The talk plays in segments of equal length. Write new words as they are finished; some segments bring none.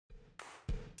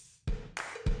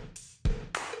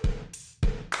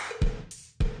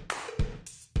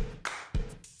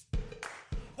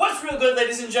good,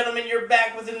 ladies and gentlemen? You're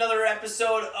back with another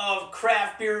episode of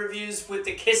Craft Beer Reviews with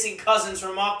the Kissing Cousins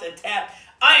from Off the Tap.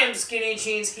 I am Skinny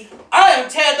Cheensky. I am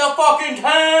Ted the fucking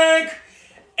Tank.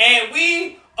 And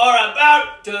we are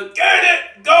about to get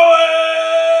it going!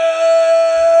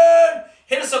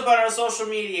 Hit us up on our social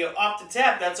media. Off the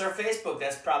Tap, that's our Facebook.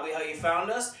 That's probably how you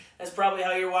found us. That's probably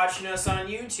how you're watching us on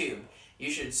YouTube. You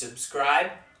should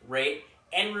subscribe, rate,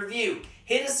 and review.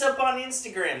 Hit us up on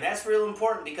Instagram. That's real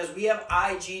important because we have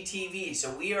IGTV.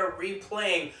 So we are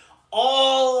replaying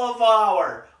all of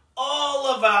our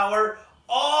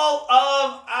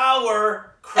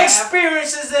craft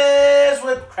experiences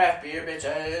with craft beer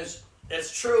bitches.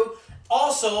 That's true.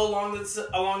 Also, along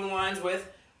the lines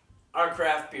with our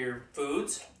craft beer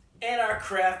foods and our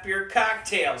craft beer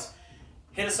cocktails.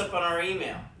 Hit us up on our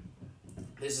email.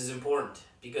 This is important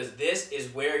because this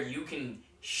is where you can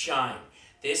shine.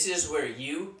 This is where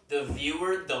you, the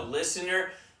viewer, the listener,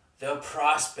 the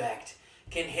prospect,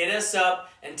 can hit us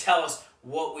up and tell us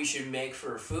what we should make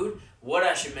for a food, what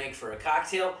I should make for a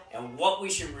cocktail, and what we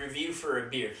should review for a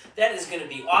beer. That is going to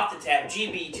be Off the Tap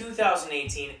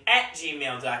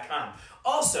GB2018@gmail.com.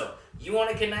 Also, you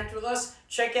want to connect with us?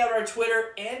 Check out our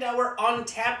Twitter and our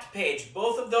Untapped page.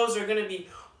 Both of those are going to be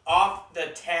Off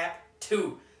the Tap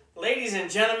too. Ladies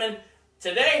and gentlemen,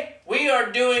 today we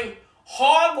are doing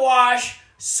Hogwash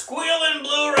Squealin'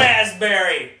 Blue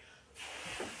Raspberry.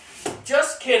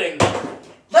 Just kidding.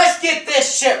 Let's get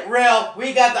this shit real.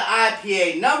 We got the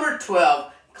IPA number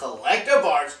 12, Collective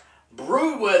Arts,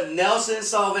 brewed with Nelson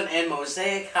Sullivan and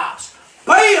Mosaic hops.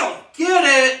 Bam! Get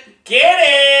it! Get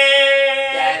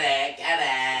it! Get it, get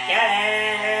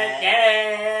it.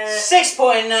 Get it!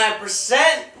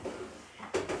 6.9%.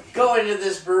 Going into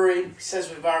this brewery, since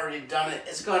we've already done it,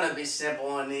 it's going to be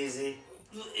simple and easy.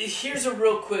 Here's a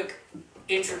real quick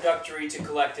introductory to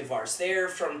Collective Arts. They're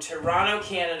from Toronto,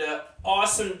 Canada.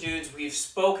 Awesome dudes. We've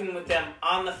spoken with them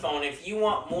on the phone. If you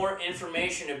want more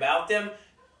information about them,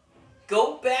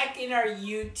 go back in our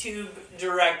YouTube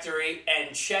directory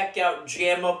and check out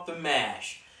Jam Up the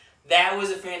Mash. That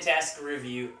was a fantastic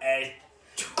review.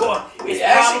 We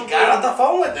actually got on the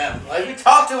phone with them. Like, we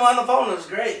talked to them on the phone. It was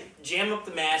great. Jam Up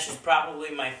the Mash is probably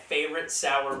my favorite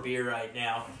sour beer right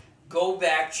now. Go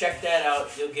back, check that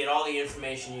out. You'll get all the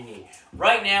information you need.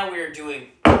 Right now, we are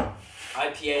doing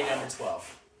IPA number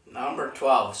 12. Number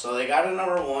 12. So they got a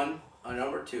number 1, a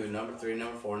number 2, number 3,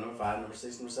 number 4, number 5, number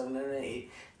 6, number 7, number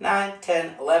 8, 9,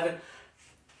 10, 11.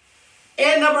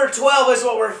 And number 12 is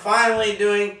what we're finally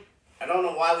doing. I don't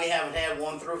know why we haven't had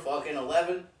 1 through fucking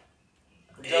 11.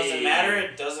 It doesn't matter.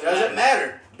 It doesn't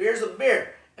matter. Beer's a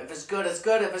beer. If it's good, it's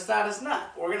good. If it's not, it's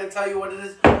not. We're going to tell you what it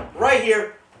is right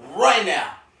here, right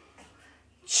now.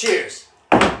 Cheers.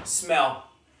 Smell.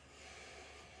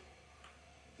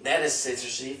 That is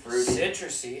citrusy, fruity.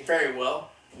 Citrusy. Very well.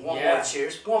 One more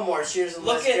cheers. One more cheers. And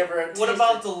look at what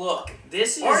about the look?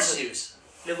 This is orange juice.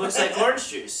 It looks like orange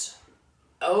juice.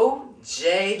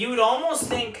 OJ. You would almost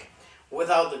think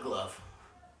without the glove.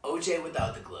 OJ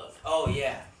without the glove. Oh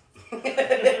yeah.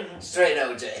 Straight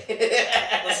OJ.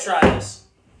 Let's try this.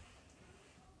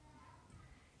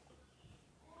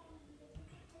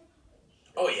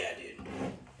 Oh yeah, dude.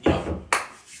 Yo.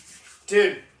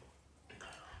 Dude.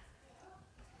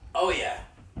 Oh yeah.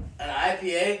 An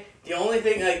IPA, the only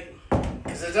thing, like,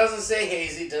 because it doesn't say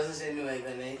hazy, it doesn't say New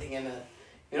England, anything in it.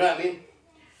 You know what I mean?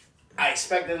 I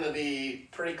expect them to be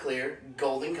pretty clear,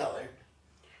 golden color.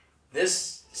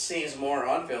 This seems more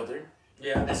unfiltered.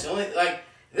 Yeah. That's the only, like,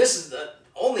 this is the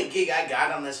only gig I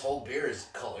got on this whole beer is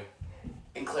color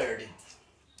and clarity.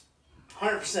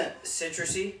 100%.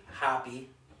 Citrusy, hoppy,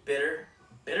 bitter.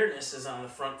 Bitterness is on the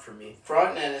front for me.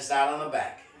 Front and it's not on the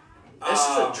back. This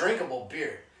is a drinkable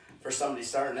beer for somebody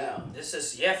starting out. This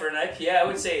is, yeah, for an IPA, I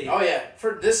would say. Oh, yeah.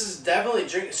 This is definitely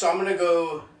drink. So I'm going to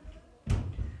go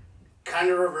kind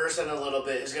of reverse it a little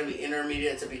bit. It's going to be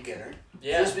intermediate to beginner.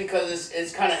 Yeah. Just because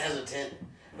it's kind of hesitant.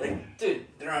 Like, dude,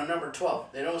 they're on number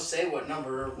 12. They don't say what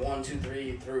number 1, 2,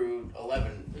 3 through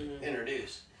 11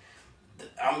 introduce.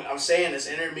 I'm saying it's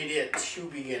intermediate to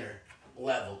beginner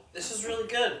level. This is really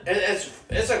good.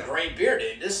 It's a great beer,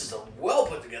 dude. This is a well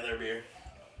put together beer.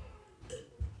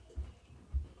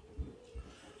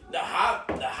 The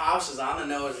house is on the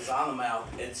nose, it's on the mouth.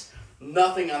 It's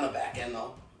nothing on the back end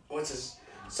though, which is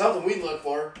something we look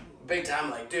for big time.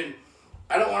 Like, dude,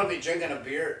 I don't want to be drinking a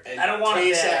beer and I don't want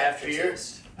taste that beer.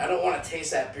 I don't want to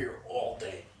taste that beer all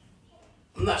day.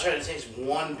 I'm not trying to taste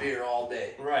one beer all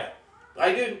day. Right.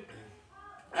 Like, dude,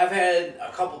 I've had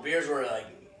a couple beers where, like,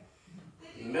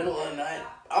 middle of the night,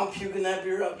 I'm puking that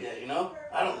beer up yet, you know?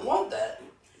 I don't want that.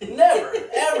 Never,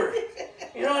 ever.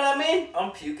 You know what I mean?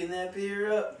 I'm puking that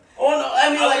beer up. Oh no, I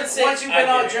mean I like would say once you've been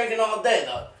out IPA. drinking all day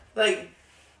though, like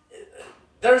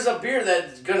there's a beer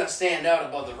that's gonna stand out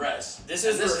above the rest. This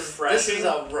is refreshing. This is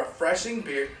a refreshing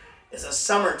beer. It's a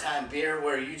summertime beer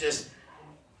where you just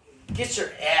get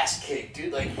your ass kicked,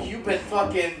 dude. Like you've been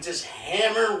fucking just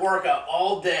hammering workout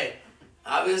all day.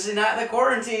 Obviously not in the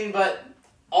quarantine, but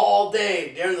all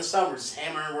day during the summer, just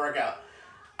hammering workout.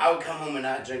 I would come home and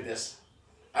not drink this.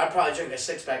 I'd probably drink a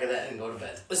 6-pack of that and go to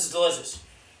bed. This is delicious.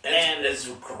 And it's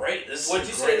great. What'd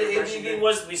you say the ABV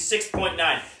was? Be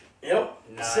 6.9. Yep.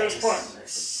 Nice.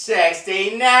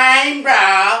 6.69,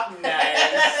 bro.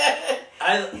 Nice.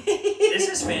 This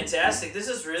is fantastic. This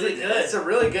is really good. It's a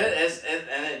really good,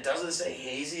 and it doesn't say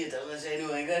hazy. It doesn't say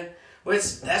New England.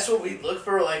 Which that's what we look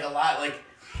for, like a lot. Like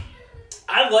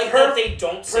I like that they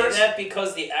don't say that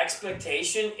because the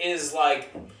expectation is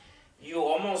like you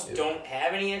almost don't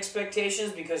have any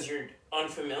expectations because you're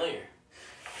unfamiliar.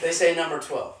 They say number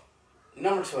 12.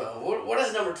 Number 12. What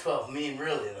does number 12 mean,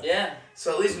 really, though? Yeah.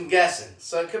 So at least I'm guessing.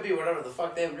 So it could be whatever the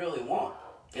fuck they really want.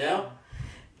 You know?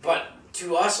 But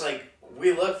to us, like,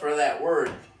 we look for that word,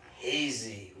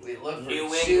 hazy. We look for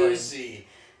juicy.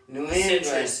 New England.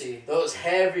 Citrusy. Those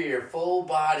heavier, full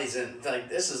bodies. And, like,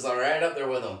 this is right up there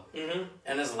with them. Mm-hmm.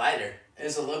 And it's lighter.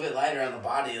 It's a little bit lighter on the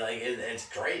body. Like, it's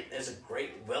great. It's a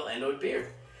great, well-endowed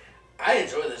beer. I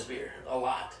enjoy this beer a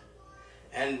lot.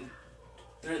 And,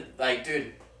 like,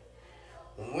 dude,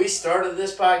 when we started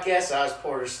this podcast, I was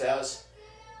Porter Stouts.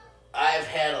 I've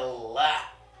had a lot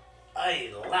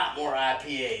more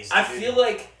IPAs. I feel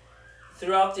like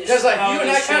throughout this, because like you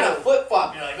and I kind of flip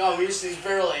flop. You're like, oh, I'm used to these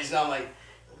barrel aged, and I'm like,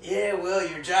 yeah, well,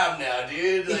 your job now,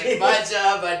 dude. Like my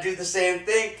job, I do the same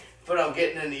thing, but I'm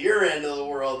getting into your end of the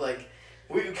world. Like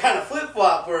we kind of flip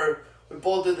flop where we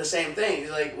both do the same thing.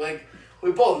 Like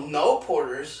we both know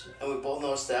porters and we both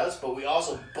know stouts, but we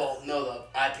also both know the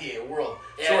IPA world.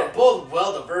 Yeah. So we're both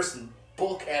well diverse in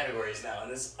both categories now,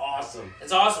 and it's awesome.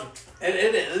 It's awesome. And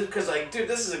it is because, like, dude,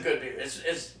 this is a good beer.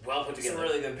 It's well put together. It's a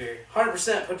really good beer.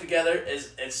 100% put together.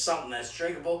 It's something that's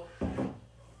drinkable.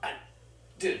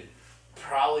 Dude,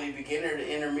 probably beginner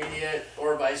to intermediate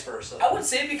or vice versa. I would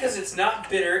say because it's not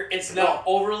bitter, it's not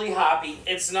overly hoppy,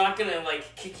 it's not gonna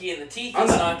like kick you in the teeth,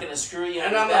 it's not gonna screw you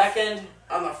on the back end.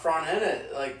 On the front end,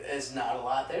 it's not a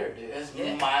lot there, dude.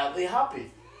 It's mildly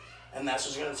hoppy. And that's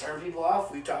what's going to turn people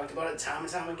off. We've talked about it time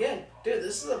and time again. Dude,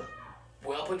 this is a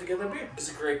well put together beer.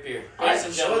 It's a great beer. I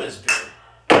enjoy this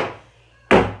beer.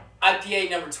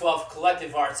 IPA number 12,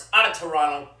 Collective Arts, out of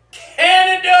Toronto,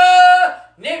 Canada!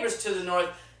 Neighbors to the north,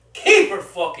 keep her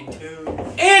fucking tuned.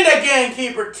 And again,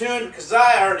 keep her tuned, because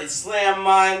I already slammed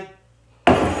mine.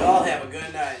 Y'all have a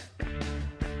good night.